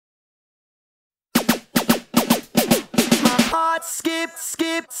heart skips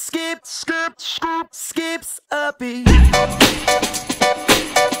a beat.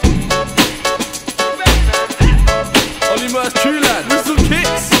 Olly Murs, true lad, Rizzle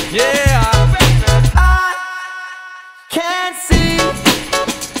kicks, yeah. I can't see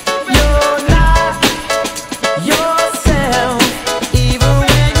you're not yourself, even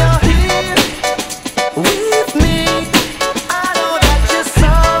when you're here with me. I know that you're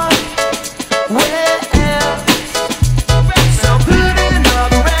somewhere else, so put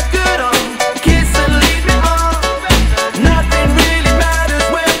another record on, kiss and lead me on. Nothing really matters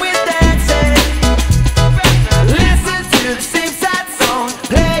when we're dancing. Listen to the same sad song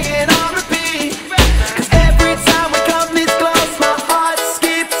playing on repeat, 'cause every time we come this close, my heart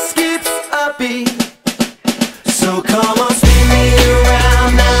skips a beat. So come on, spin me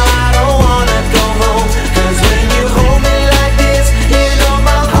around now, I don't wanna go home, 'cause when you hold me like this, you know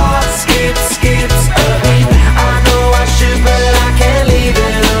my heart skips a beat. I know I should, but I can't leave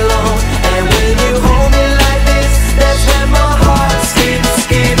it alone. And when you hold me like this, that's when my heart skips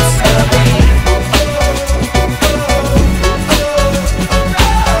a beat.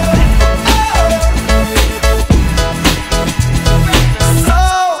 So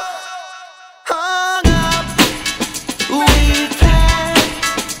hung up, we can't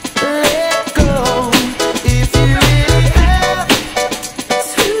let go. If you really have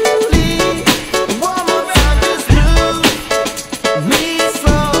to leave, one more time, just move me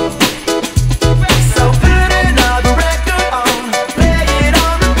slow. So put another record on, play it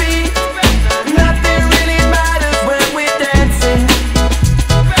on repeat. Nothing really matters when we're dancing,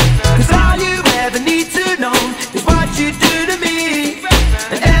 'cause all you ever need to know is what you do to me.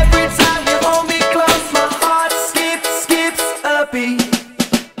 And every time you hold me close, my heart skips a beat.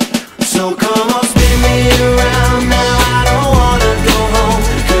 So come on, spin me around now, I don't wanna go home,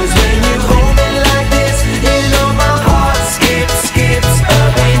 'cause when you hold me like this, you know my heart skips a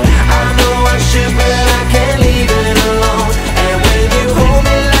beat. I know I should, but I can't leave it alone. And when you hold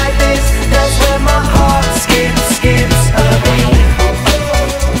me like this, that's when my heart skips a beat.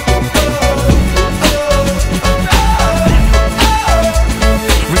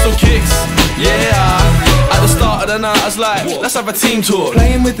 Rizzle kicks, yeah. At the start of the night I was like, let's have a team talk.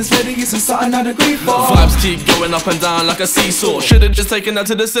 Playing with this lady isn't something I'd agree for. Vibes keep going up and down like a seesaw. Should've just taken her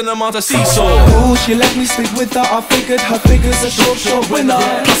to the cinema to seesaw. Oh, she let me sleep with her, I figured her figure's a short winner.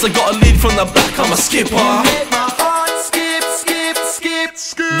 Plus I got a lead from the back, I'm a skipper. Make my heart skip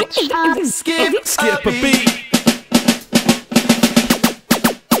Skip a beat.